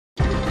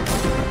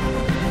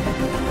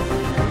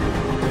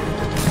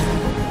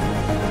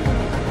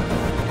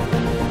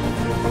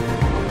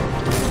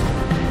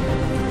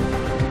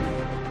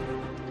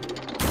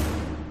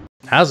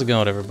How's it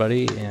going,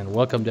 everybody, and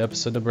welcome to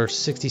episode number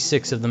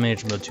 66 of the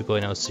Manager Mode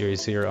 2.0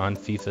 series here on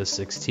FIFA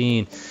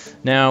 16.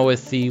 Now,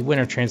 with the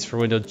winter transfer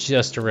window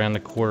just around the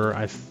corner,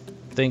 I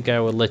think I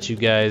would let you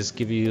guys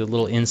give you a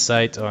little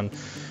insight on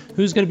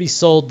who's going to be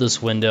sold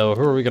this window,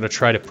 who are we going to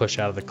try to push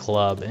out of the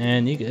club.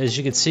 And as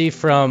you can see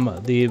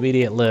from the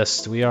immediate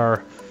list, we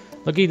are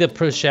looking to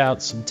push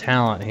out some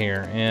talent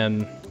here,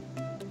 and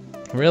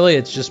really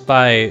it's just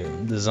by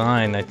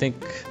design. I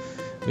think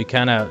we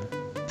kind of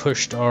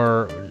pushed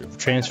our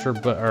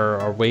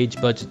our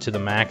wage budget to the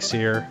max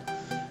here,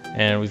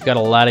 and we've got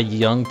a lot of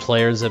young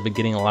players that have been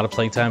getting a lot of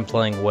playing time,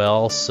 playing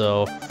well,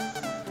 so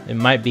it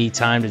might be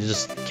time to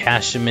just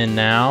cash them in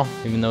now,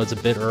 even though it's a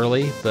bit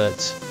early.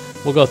 But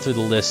we'll go through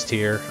the list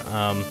here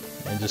and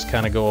just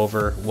kind of go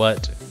over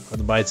what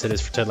the mindset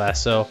is for Ted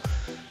Lasso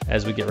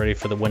as we get ready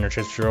for the winter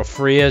transfer.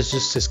 Freya's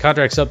just, his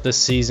contract's up this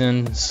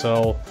season,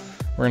 so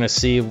we're gonna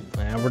see.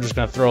 We're just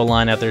gonna throw a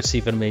line out there, see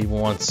if anybody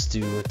wants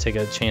to take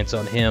a chance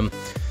on him.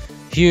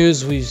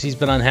 Hughes, he's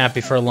been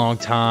unhappy for a long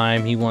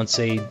time. He wants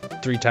 3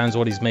 times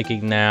what he's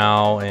making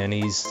now, and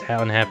he's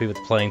unhappy with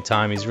playing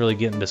time. He's really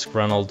getting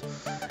disgruntled,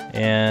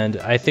 and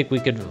I think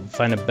we could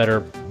find a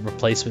better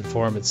replacement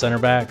for him at center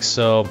back.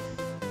 So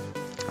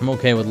I'm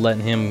okay with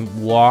letting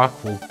him walk.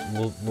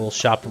 We'll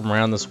shop him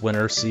around this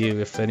winter, see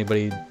if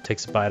anybody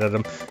takes a bite at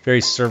him.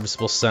 Very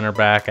serviceable center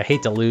back. I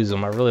hate to lose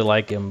him. I really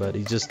like him, but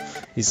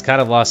he's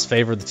kind of lost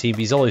favor of the team.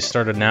 He's only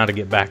started now to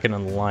get back into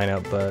the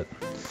lineup, but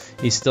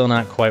he's still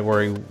not quite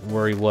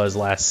where he was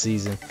last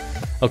season.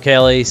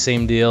 O'Kelly,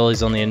 same deal.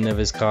 He's on the end of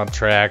his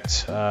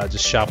contract.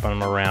 Just shopping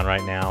him around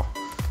right now.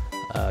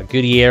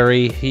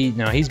 Gutierrez,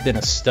 he's been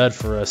a stud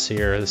for us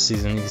here this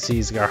season. You can see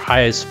he's our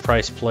highest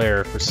priced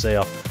player for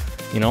sale.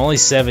 Only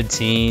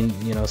 17.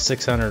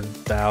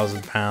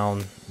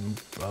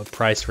 £600,000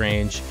 price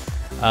range.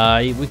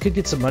 We could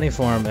get some money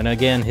for him, and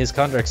again, his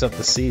contract's up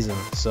this season.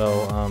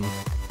 So I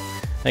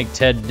think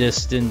Ted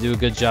just didn't do a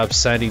good job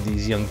signing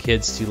these young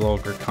kids to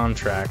longer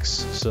contracts,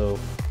 so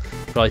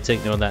probably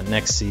take note of that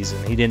next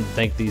season. He didn't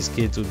think these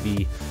kids would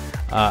be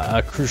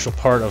a crucial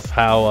part of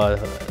how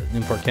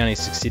Newport County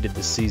succeeded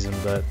this season,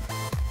 but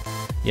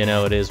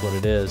it is what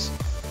it is.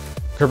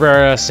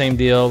 Cabrera, same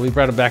deal. We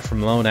brought him back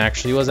from loan,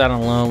 actually. He was out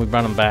on loan. We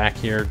brought him back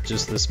here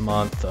just this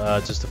month,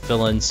 just to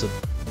fill in some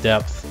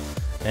depth,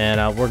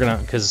 and we're gonna,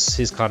 because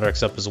his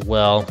contract's up as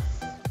well.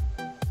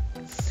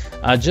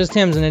 Just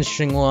him's an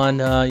interesting one.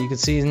 You can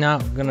see he's not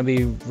going to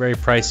be very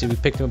pricey. We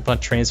picked him up on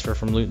transfer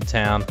from Luton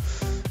Town,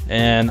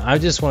 and I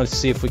just wanted to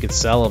see if we could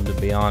sell him, to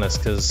be honest,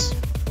 because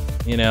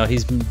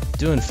he's been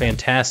doing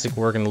fantastic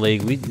work in the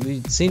league.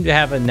 We seem to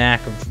have a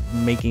knack of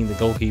making the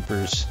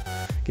goalkeepers,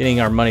 getting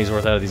our money's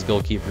worth out of these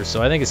goalkeepers.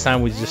 So I think it's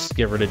time we just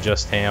get rid of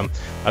Just Ham.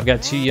 I've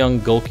got 2 young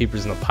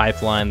goalkeepers in the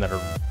pipeline that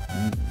are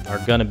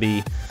going to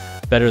be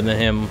better than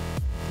him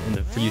in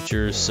the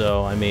future.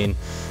 So I mean,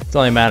 it's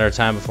only a matter of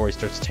time before he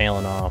starts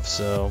tailing off.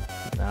 So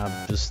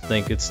I just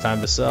think it's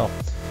time to sell.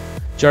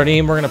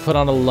 Jardim, we're going to put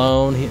on a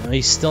loan.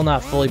 He's still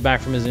not fully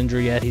back from his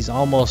injury yet. He's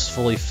almost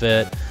fully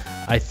fit.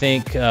 I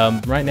think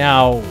right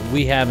now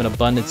we have an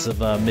abundance of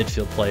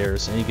midfield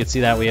players, and you can see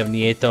that we have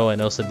Nieto and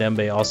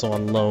Osadembe also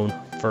on loan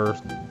for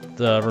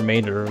the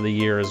remainder of the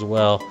year as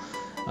well.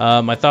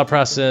 My thought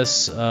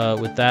process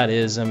with that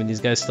is, I mean, these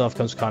guys still have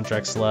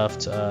contracts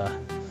left.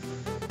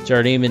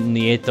 Jardim and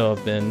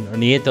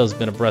Nieto's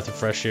been a breath of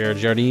fresh air.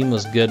 Jardim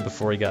was good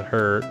before he got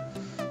hurt.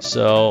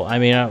 So, I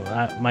mean,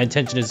 my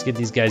intention is to get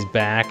these guys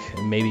back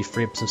and maybe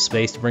free up some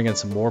space to bring in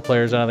some more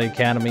players out of the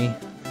academy,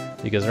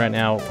 because right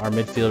now our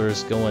midfielder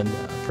is going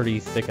pretty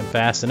thick and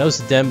fast. And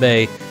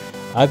Osadembe,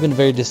 I've been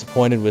very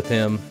disappointed with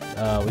him.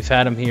 We've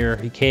had him here.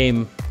 He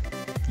came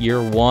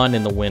year 1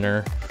 in the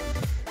winter,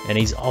 and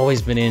he's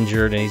always been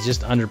injured, and he's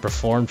just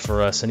underperformed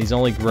for us, and he's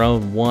only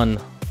grown 1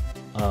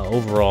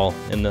 overall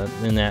in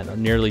that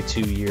nearly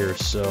 2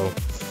 years. So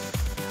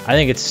I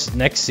think it's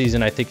next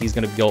season. I think he's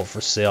going to go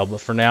for sale,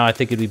 but for now I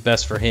think it'd be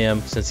best for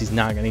him, since he's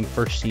not getting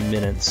first team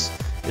minutes,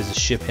 is to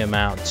ship him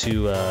out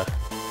to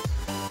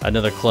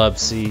another club,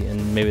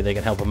 and maybe they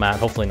can help him out.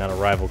 Hopefully not a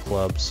rival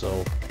club.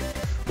 So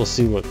we'll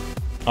see what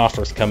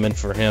offers come in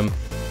for him.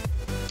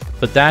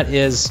 But that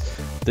is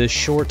the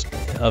short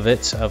of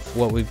it, of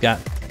what we've got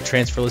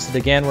transfer listed.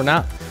 Again,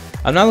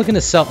 I'm not looking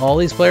to sell all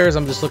these players.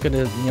 I'm just looking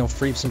to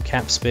free up some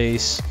cap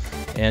space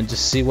and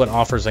just see what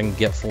offers I can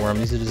get for them.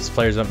 These are just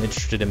players I'm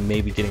interested in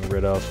maybe getting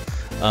rid of.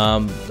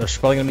 There's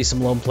probably going to be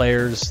some loan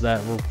players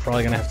that we're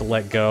probably going to have to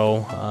let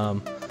go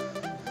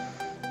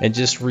and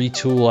just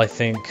retool, I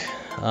think.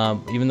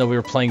 Even though we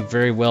were playing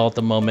very well at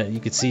the moment, you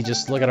could see,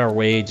 just look at our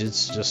wage.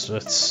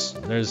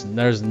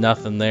 There's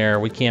nothing there.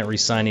 We can't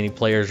re-sign any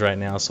players right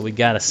now, so we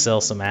got to sell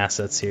some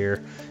assets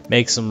here,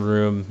 make some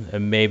room,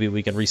 and maybe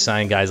we can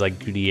re-sign guys like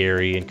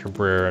Gutierrez and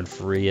Cabrera and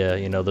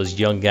Faria. Those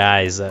young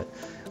guys that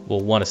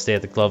will want to stay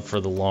at the club for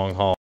the long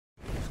haul.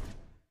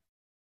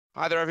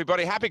 Hi there,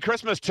 everybody. Happy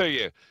Christmas to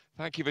you.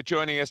 Thank you for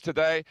joining us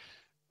today.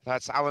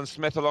 That's Alan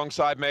Smith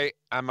alongside me,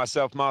 and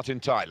myself, Martin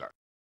Tyler.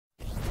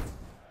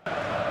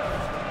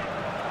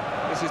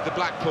 This is the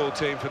Blackpool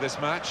team for this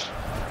match.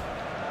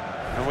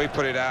 And we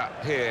put it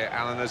out here,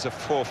 Alan, as a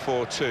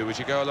 4-4-2. Would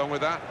you go along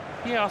with that?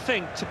 Yeah, I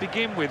think to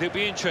begin with, it'll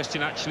be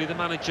interesting actually. The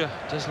manager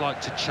does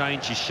like to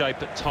change his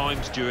shape at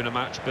times during a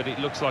match, but it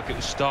looks like it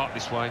will start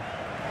this way.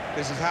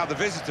 This is how the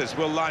visitors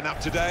will line up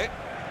today.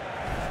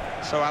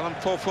 So, Alan,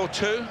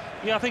 4-4-2?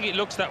 Yeah, I think it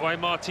looks that way,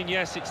 Martin.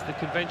 Yes, it's the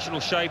conventional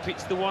shape.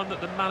 It's the one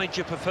that the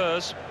manager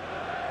prefers.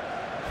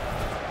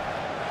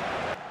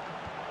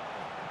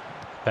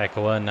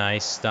 Pekwa,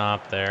 nice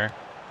stop there.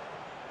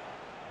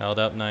 Held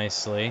up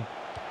nicely.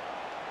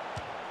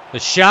 The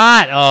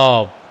shot!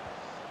 Oh,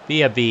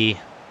 B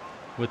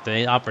with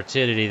the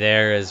opportunity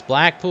there as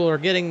Blackpool are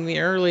getting the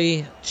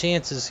early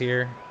chances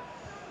here.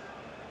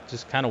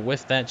 Just kind of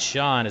whiffed that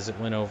shot as it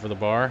went over the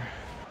bar.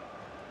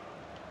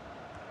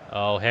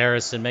 Oh,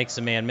 Harrison makes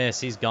a man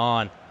miss. He's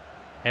gone.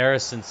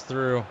 Harrison's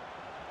through.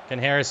 Can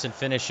Harrison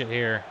finish it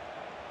here?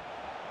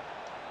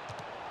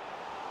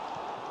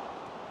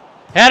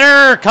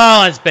 Header!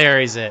 Collins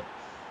buries it.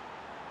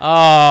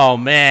 Oh,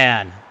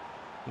 man.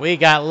 We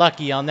got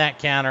lucky on that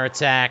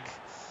counterattack.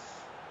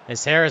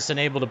 As Harrison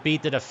able to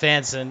beat the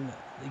defense and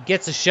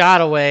gets a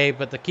shot away,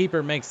 but the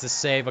keeper makes the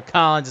save. But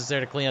Collins is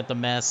there to clean up the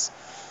mess.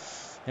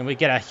 And we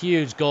get a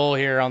huge goal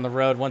here on the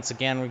road once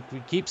again.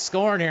 We keep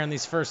scoring here in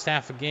these first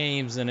half of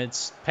games, and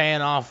it's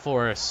paying off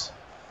for us.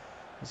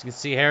 As you can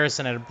see,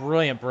 Harrison had a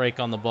brilliant break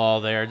on the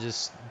ball there.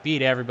 Just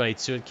beat everybody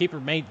to it. Keeper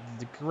made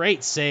the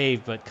great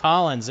save, but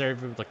Collins there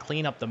able to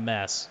clean up the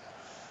mess.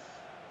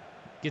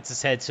 Gets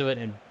his head to it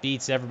and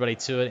beats everybody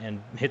to it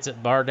and hits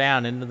it bar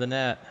down into the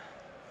net.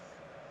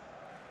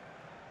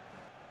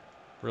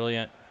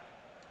 Brilliant.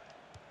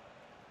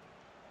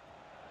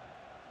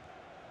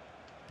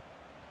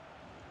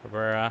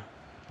 Cabrera.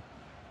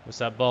 What's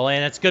that ball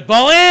in? It's a good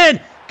ball in!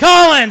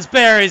 Collins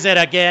buries it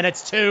again.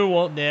 It's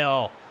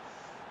 2-0.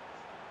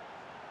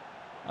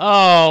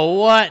 Oh,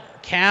 what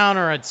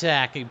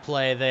counter-attacking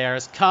play there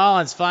as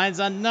Collins finds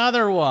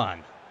another one.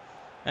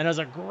 And there's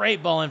a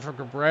great ball in for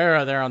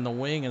Cabrera there on the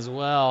wing as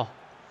well.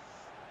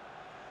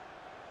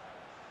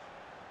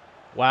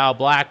 Wow,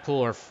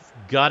 Blackpool are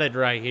gutted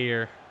right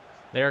here.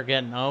 They're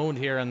getting owned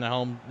here in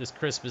the this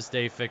Christmas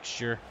Day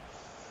fixture.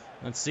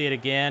 Let's see it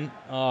again.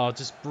 Oh,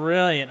 just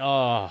brilliant.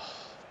 Oh,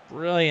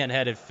 brilliant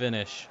headed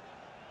finish.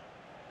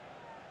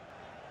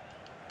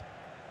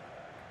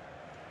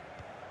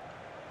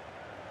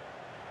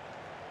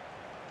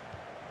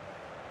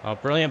 Oh,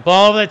 brilliant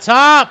ball over the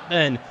top.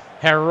 And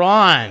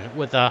Heron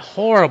with a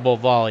horrible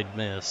volleyed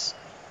miss.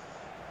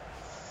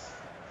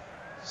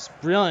 It's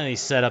brilliantly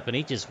set up, and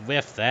he just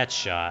whiffed that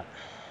shot.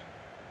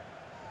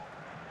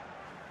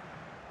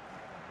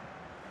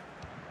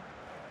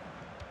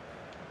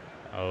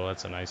 Oh,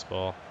 that's a nice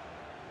ball.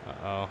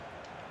 Uh-oh.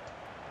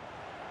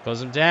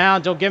 Goes him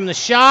down. Don't give him the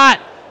shot.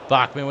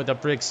 Bachman with a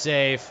big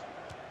save.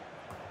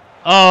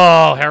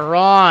 Oh,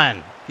 Heron.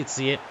 You can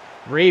see it.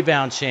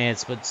 Rebound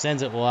chance, but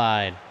sends it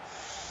wide.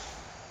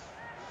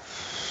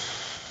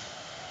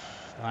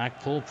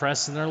 Blackpool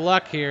pressing their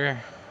luck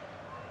here.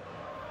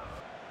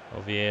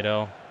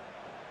 Oviedo.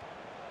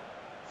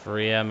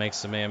 Faria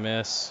makes the man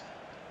miss.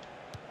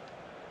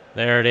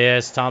 There it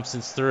is.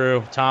 Thompson's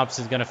through.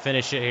 Thompson's going to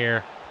finish it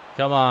here.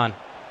 Come on.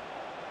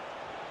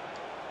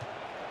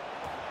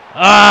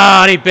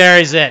 Oh, and he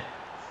buries it.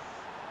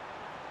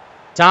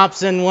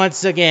 Thompson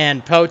once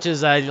again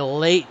poaches a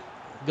late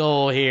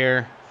goal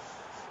here.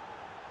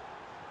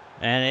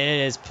 And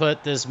it has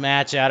put this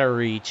match out of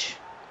reach.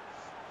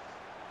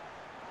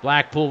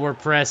 Blackpool were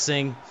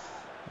pressing,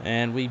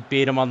 and we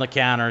beat them on the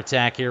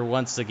counterattack here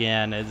once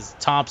again. It's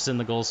Thompson,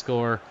 the goal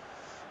scorer.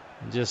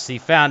 Just he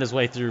found his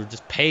way through.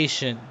 Just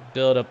patient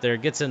build up there.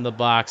 Gets in the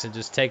box and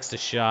just takes the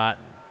shot.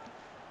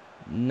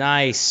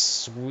 Nice,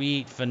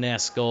 sweet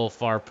finesse goal,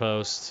 far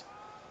post.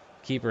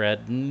 Keeper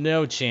had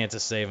no chance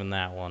of saving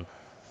that one.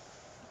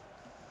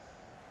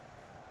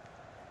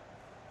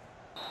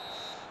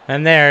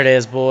 And there it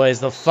is, boys.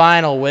 The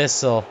final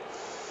whistle.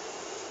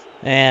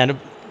 And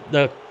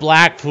the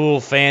Blackpool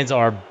fans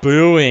are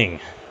booing.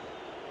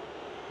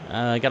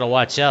 I got to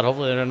watch out.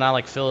 Hopefully they're not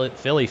like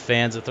Philly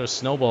fans that throw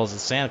snowballs at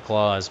Santa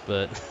Claus.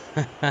 But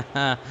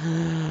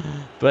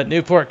but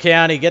Newport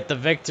County get the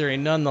victory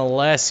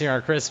nonetheless here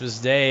on Christmas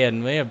Day.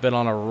 And they have been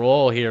on a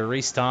roll here.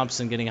 Reese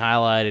Thompson getting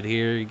highlighted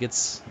here. He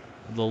gets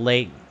the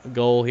late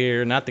goal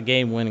here. Not the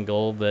game-winning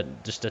goal,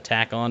 but just to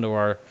tack on to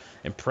our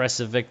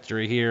impressive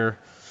victory here.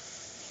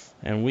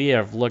 And we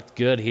have looked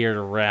good here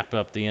to wrap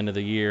up the end of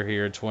the year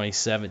here in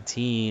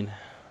 2017.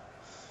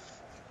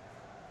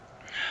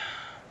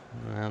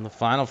 And the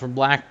final from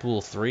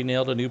Blackpool,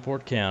 3-0 to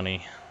Newport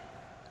County.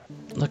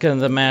 Looking at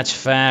the match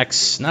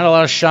facts, not a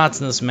lot of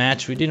shots in this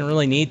match. We didn't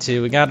really need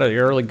to. We got an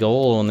early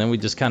goal, and then we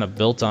just kind of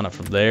built on it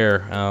from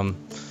there.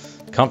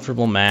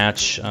 Comfortable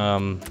match.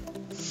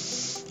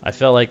 I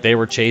felt like they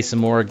were chasing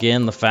more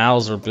again. The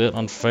fouls are a bit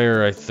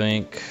unfair, I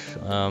think.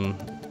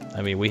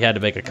 I mean, we had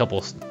to make a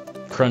couple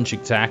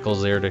crunching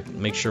tackles there to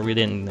make sure we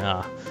didn't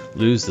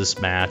lose this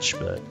match,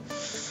 but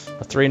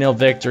a 3-0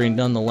 victory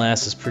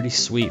nonetheless is pretty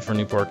sweet for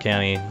Newport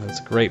County. It's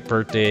a great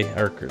birthday,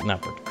 or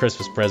not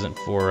Christmas present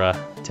for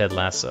Ted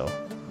Lasso.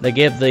 They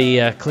give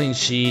the clean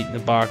sheet, the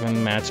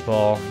Bachman match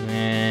ball.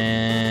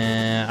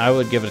 I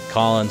would give it to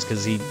Collins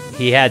because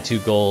he had 2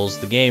 goals.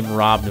 The game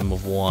robbed him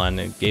of 1.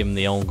 It gave him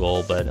the own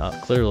goal,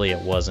 but clearly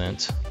it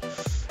wasn't.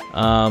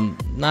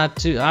 Not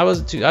too. I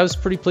was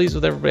pretty pleased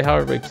with how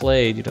everybody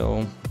played. You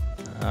know,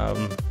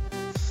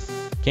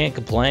 can't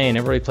complain.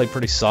 Everybody played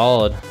pretty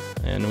solid,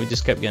 and we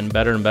just kept getting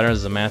better and better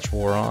as the match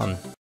wore on.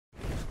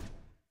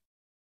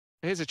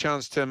 Here's a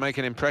chance to make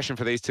an impression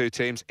for these 2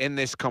 teams in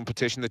this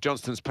competition, the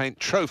Johnston's Paint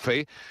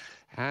Trophy,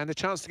 and a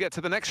chance to get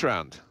to the next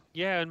round.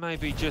 Yeah, and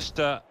maybe just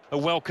a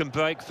welcome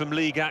break from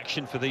league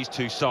action for these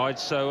 2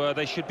 sides, so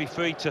they should be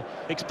free to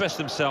express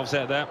themselves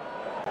out there.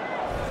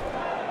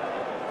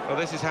 Well,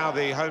 this is how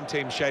the home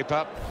teams shape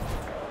up,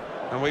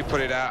 and we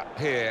put it out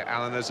here,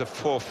 Alan, as a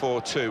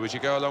 4-4-2. Would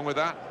you go along with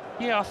that?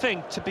 Yeah, I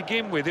think to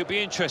begin with, it'll be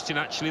interesting,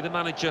 actually. The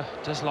manager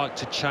does like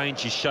to change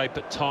his shape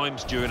at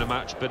times during a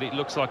match, but it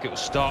looks like it will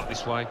start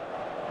this way.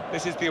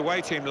 This is the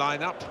away team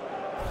lineup.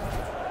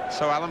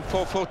 So, Alan,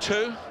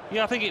 4-4-2?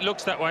 Yeah, I think it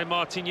looks that way,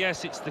 Martin.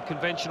 Yes, it's the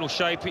conventional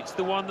shape. It's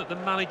the one that the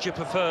manager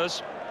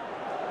prefers.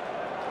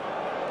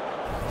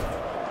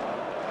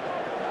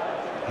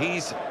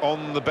 He's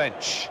on the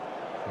bench.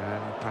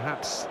 And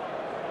perhaps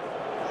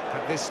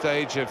at this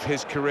stage of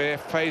his career,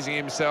 phasing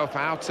himself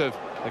out of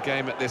the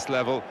game at this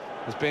level,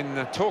 has been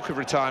talk of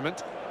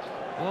retirement.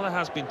 Well, there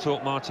has been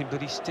talk, Martin,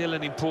 but he's still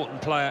an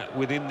important player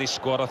within this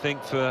squad, I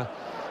think, for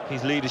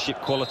his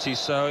leadership qualities,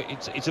 so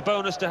it's a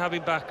bonus to have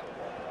him back.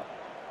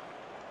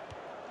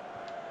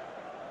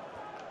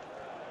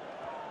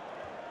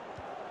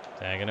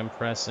 Tagging and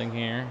pressing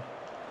here.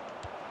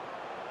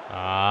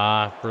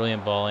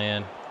 Brilliant ball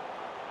in.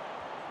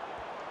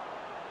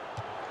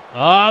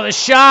 Oh, the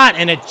shot,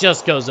 and it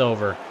just goes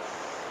over.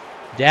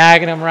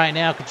 Dagenham right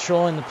now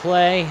controlling the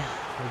play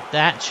with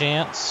that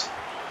chance.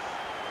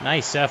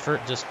 Nice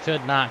effort, just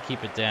could not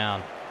keep it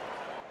down.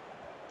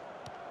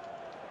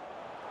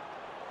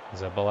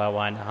 There's a ball out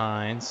wide to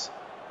Hines.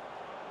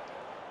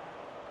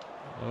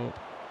 Oh,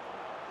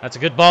 that's a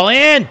good ball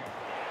in!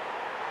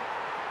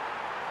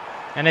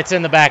 And it's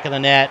in the back of the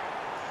net.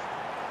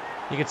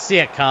 You can see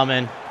it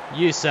coming.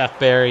 Youssef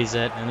buries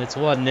it, and it's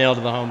 1-0 to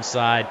the home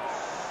side.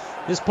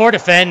 Just poor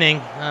defending.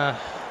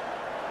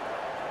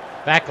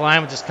 Back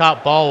line just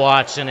caught ball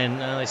watching, and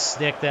they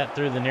snicked that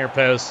through the near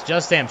post.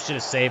 Justam should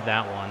have saved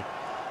that one.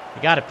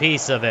 He got a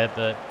piece of it,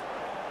 but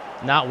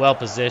not well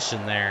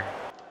positioned there.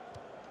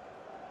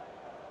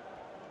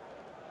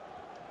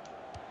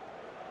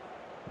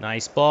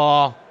 Nice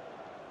ball.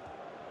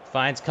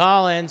 Finds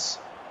Collins.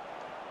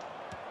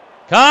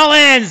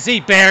 Collins! He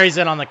buries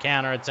it on the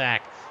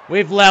counterattack.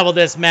 We've leveled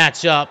this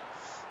match up,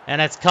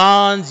 and it's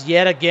Collins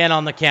yet again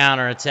on the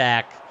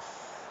counterattack.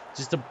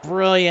 Just a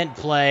brilliant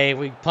play.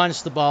 We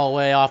punched the ball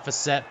away off a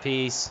set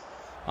piece,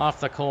 off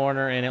the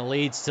corner, and it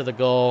leads to the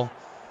goal.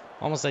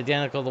 Almost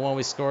identical to the one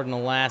we scored in the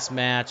last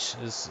match.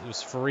 It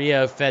was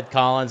Faria fed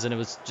Collins, and it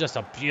was just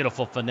a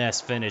beautiful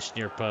finesse finish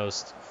near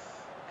post.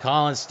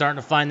 Collins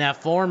starting to find that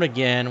form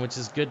again, which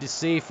is good to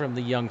see from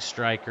the young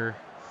striker.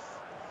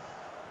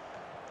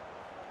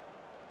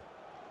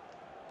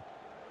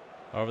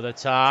 Over the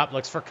top,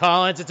 looks for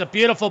Collins. It's a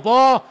beautiful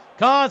ball.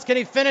 Collins, can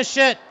he finish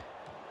it?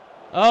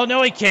 Oh,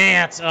 no, he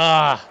can't.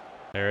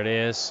 There it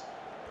is.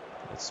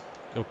 It's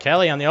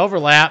O'Kelly on the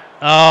overlap.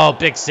 Oh,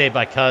 big save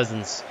by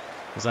Cousins.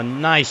 It was a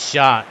nice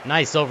shot.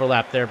 Nice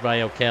overlap there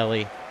by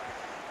O'Kelly.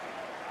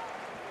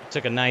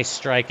 Took a nice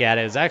strike at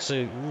it. It was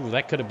actually,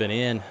 that could have been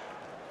in.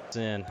 It's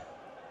in.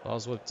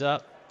 Ball's whipped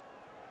up.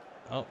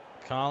 Oh,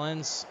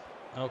 Collins.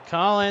 Oh,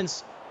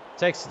 Collins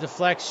takes the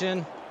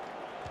deflection.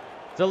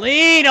 The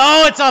lead.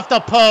 Oh, it's off the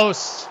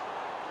post.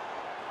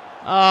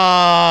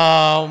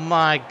 Oh,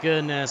 my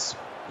goodness.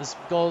 This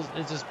goal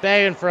is just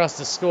begging for us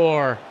to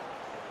score.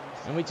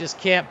 And we just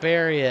can't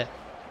bury it.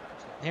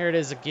 Here it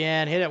is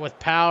again. Hit it with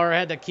power.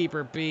 Had the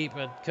keeper beat,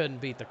 but couldn't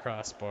beat the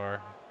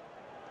crossbar.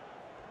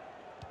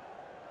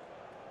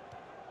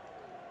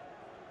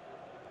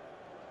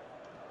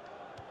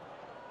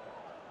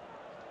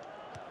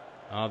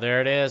 Oh,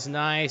 there it is.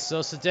 Nice.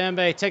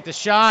 Osadembe, take the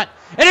shot.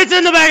 And it's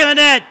in the back of the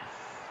net.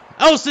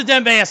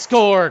 Osadembe has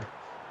scored.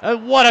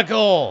 What a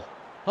goal.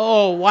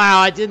 Oh, wow.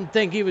 I didn't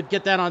think he would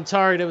get that on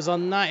target. It was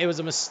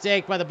a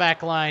mistake by the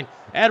back line.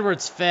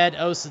 Edwards fed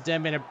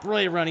Osadembe in a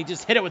brilliant run. He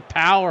just hit it with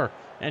power,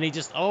 and he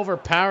just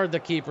overpowered the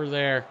keeper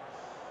there.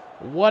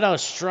 What a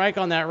strike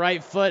on that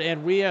right foot,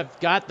 and we have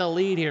got the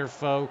lead here,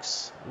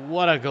 folks.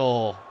 What a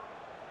goal.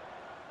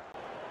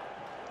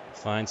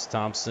 Finds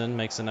Thompson,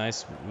 makes a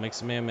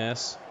man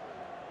miss.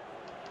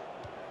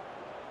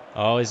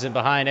 Oh, he's in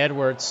behind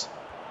Edwards.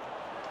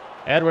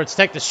 Edwards,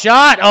 take the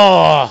shot.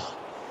 Oh,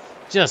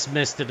 just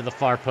missed it to the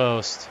far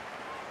post.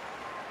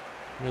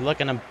 We're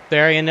looking to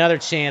bury another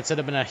chance. It'd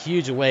have been a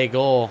huge away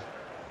goal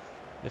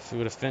if we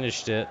would have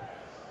finished it.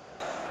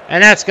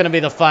 And that's going to be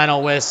the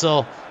final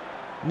whistle.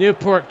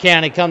 Newport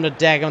County come to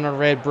Dagenham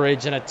Red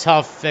Bridge in a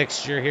tough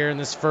fixture here in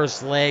this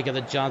first leg of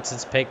the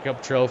Johnston's Paint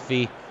Cup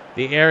Trophy.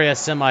 The area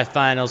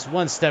semifinals,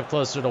 one step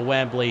closer to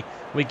Wembley.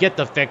 We get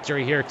the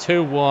victory here,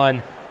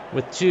 2-1,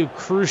 with 2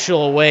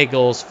 crucial away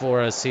goals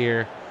for us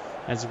here.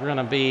 as we're going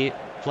to be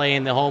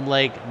playing the home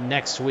leg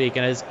next week.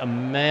 And as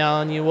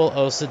Emmanuel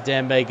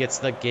Osadembe gets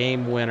the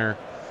game winner.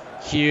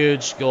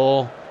 Huge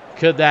goal.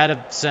 Could that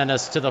have sent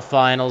us to the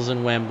finals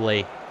in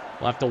Wembley?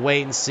 We'll have to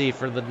wait and see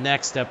for the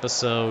next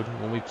episode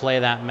when we play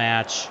that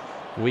match.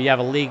 We have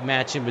a league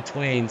match in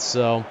between,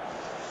 so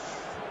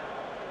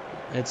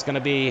it's going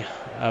to be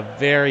a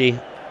very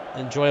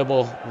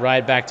enjoyable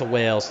ride back to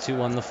Wales.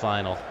 2-1 the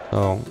final.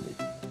 So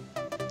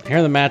here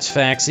are the match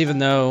facts. Even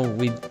though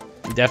we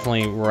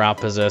definitely were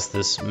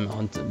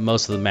outpossessed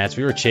most of the match,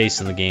 we were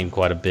chasing the game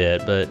quite a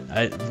bit. But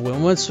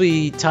once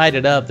we tied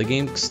it up, the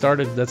game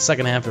started, that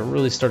second half, it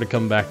really started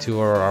coming back to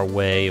our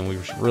way, and we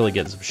were really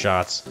getting some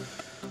shots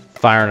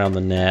firing on the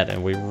net,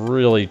 and we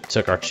really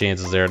took our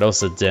chances there.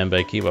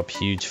 Osadembe came up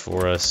huge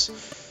for us.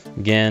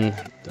 Again,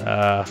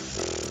 not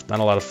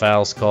a lot of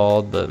fouls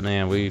called, but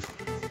man, I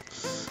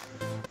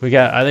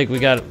think we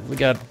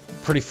got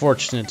pretty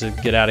fortunate to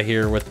get out of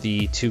here with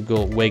the 2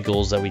 away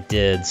goals that we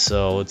did.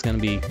 So it's going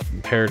to be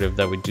imperative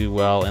that we do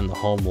well in the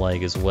home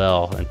leg as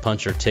well and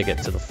punch our ticket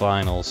to the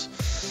finals.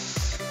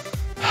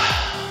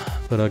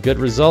 But a good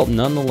result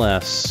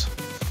nonetheless.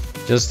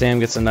 Just Sam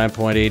gets a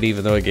 9.8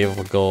 even though he gave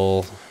up a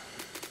goal.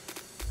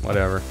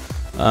 Whatever.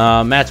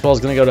 Match ball is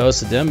going to go to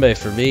Osadembe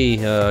for me.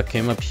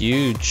 Came up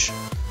huge.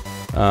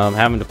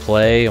 Having to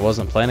play. I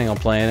wasn't planning on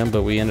playing him,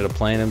 but we ended up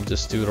playing him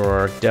just due to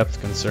our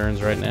depth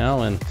concerns right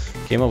now, and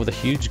came up with a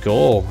huge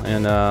goal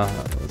and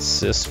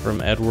assist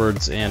from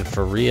Edwards and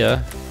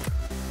Faria.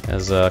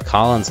 As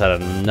Collins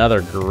had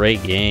another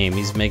great game.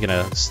 He's making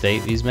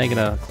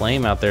a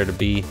claim out there to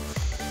be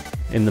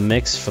in the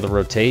mix for the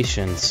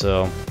rotation.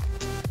 So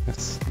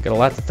that's got a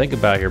lot to think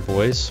about here,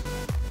 boys.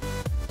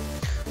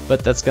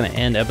 But that's going to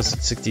end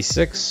episode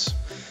 66.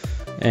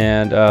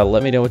 And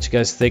let me know what you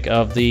guys think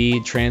of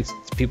the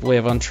people we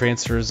have on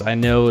transfers. I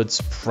know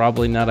it's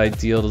probably not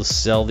ideal to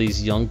sell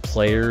these young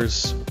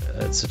players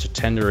at such a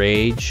tender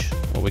age.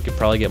 Well, we could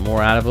probably get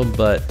more out of them,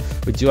 but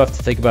we do have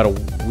to think about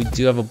we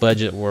do have a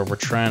budget where we're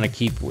trying to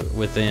keep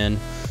within,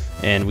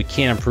 and we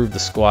can't improve the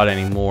squad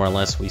anymore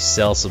unless we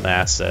sell some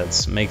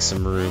assets, make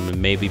some room,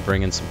 and maybe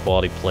bring in some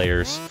quality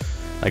players.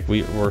 Like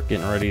we're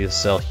getting ready to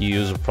sell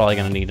Hughes. We're probably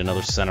going to need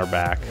another center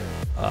back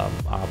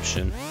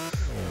option.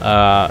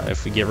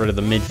 If we get rid of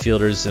the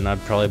midfielders, then I'd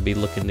probably be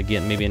looking to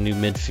get maybe a new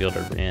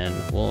midfielder in.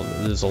 Well,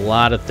 there's a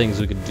lot of things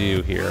we could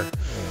do here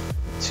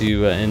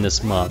in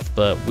this month,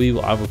 but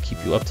I will keep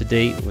you up to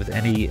date with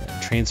any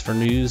transfer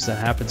news that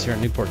happens here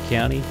in Newport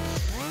County.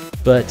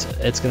 But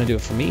it's going to do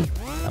it for me.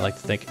 I'd like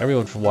to thank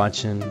everyone for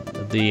watching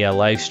the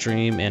live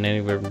stream and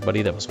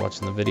everybody that was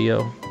watching the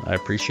video. I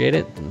appreciate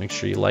it. Make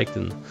sure you like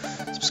and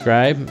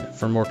subscribe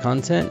for more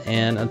content.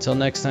 And until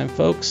next time,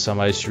 folks, I'm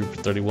Ice Trooper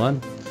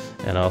 31,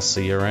 and I'll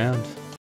see you around.